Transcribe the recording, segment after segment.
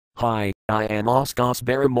Hi, I am Oscars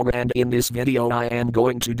Barrymore, and in this video I am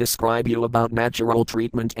going to describe you about natural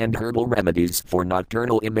treatment and herbal remedies for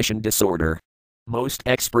nocturnal emission disorder. Most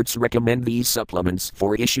experts recommend these supplements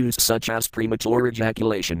for issues such as premature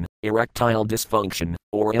ejaculation, erectile dysfunction,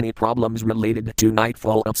 or any problems related to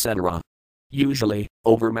nightfall, etc. Usually,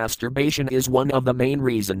 overmasturbation is one of the main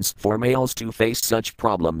reasons for males to face such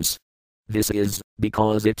problems. This is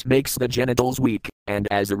because it makes the genitals weak, and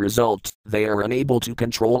as a result, they are unable to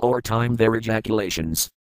control or time their ejaculations.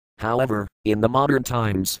 However, in the modern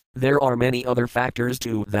times, there are many other factors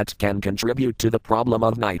too that can contribute to the problem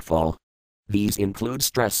of nightfall. These include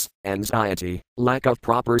stress, anxiety, lack of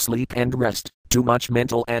proper sleep and rest, too much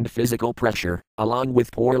mental and physical pressure, along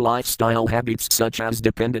with poor lifestyle habits such as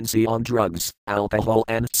dependency on drugs, alcohol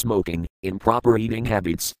and smoking, improper eating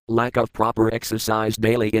habits, lack of proper exercise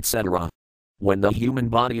daily, etc. When the human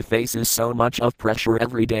body faces so much of pressure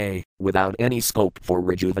every day, without any scope for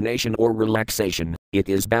rejuvenation or relaxation, it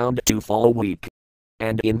is bound to fall weak.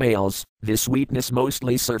 And in males, this weakness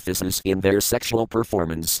mostly surfaces in their sexual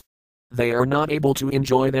performance. They are not able to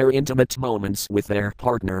enjoy their intimate moments with their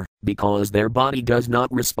partner, because their body does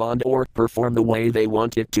not respond or perform the way they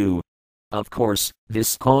want it to. Of course,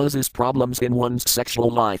 this causes problems in one's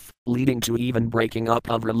sexual life, leading to even breaking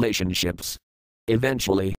up of relationships.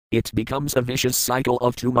 Eventually, it becomes a vicious cycle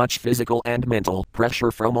of too much physical and mental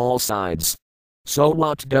pressure from all sides. So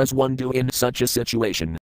what does one do in such a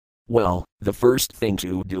situation? Well, the first thing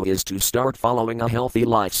to do is to start following a healthy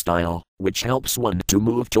lifestyle, which helps one to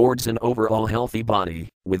move towards an overall healthy body,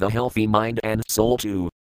 with a healthy mind and soul too.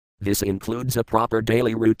 This includes a proper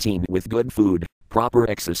daily routine with good food, proper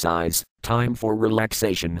exercise, time for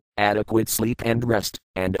relaxation, adequate sleep and rest,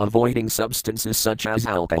 and avoiding substances such as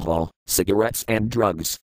alcohol, cigarettes and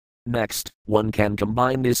drugs. Next, one can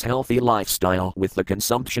combine this healthy lifestyle with the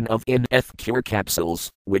consumption of cure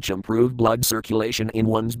capsules, which improve blood circulation in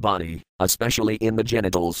one's body, especially in the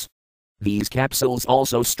genitals. These capsules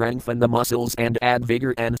also strengthen the muscles and add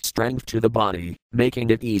vigor and strength to the body,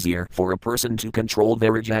 making it easier for a person to control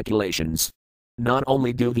their ejaculations. Not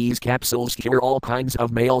only do these capsules cure all kinds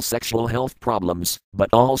of male sexual health problems, but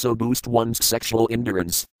also boost one's sexual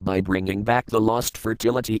endurance by bringing back the lost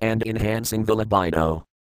fertility and enhancing the libido.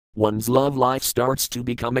 One's love life starts to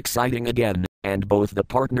become exciting again, and both the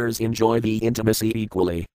partners enjoy the intimacy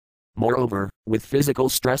equally. Moreover, with physical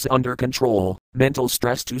stress under control, mental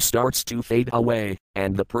stress too starts to fade away,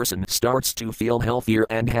 and the person starts to feel healthier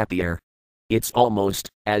and happier. It's almost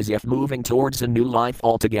as if moving towards a new life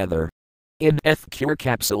altogether. Cure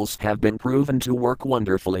capsules have been proven to work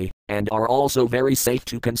wonderfully, and are also very safe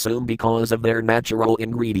to consume because of their natural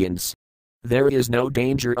ingredients. There is no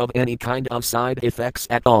danger of any kind of side effects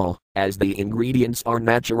at all, as the ingredients are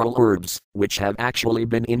natural herbs, which have actually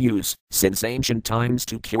been in use since ancient times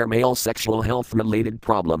to cure male sexual health-related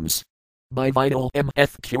problems. By Vital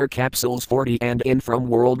Cure Capsules 40 and in from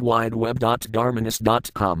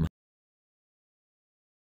worldwideweb.darmanis.com.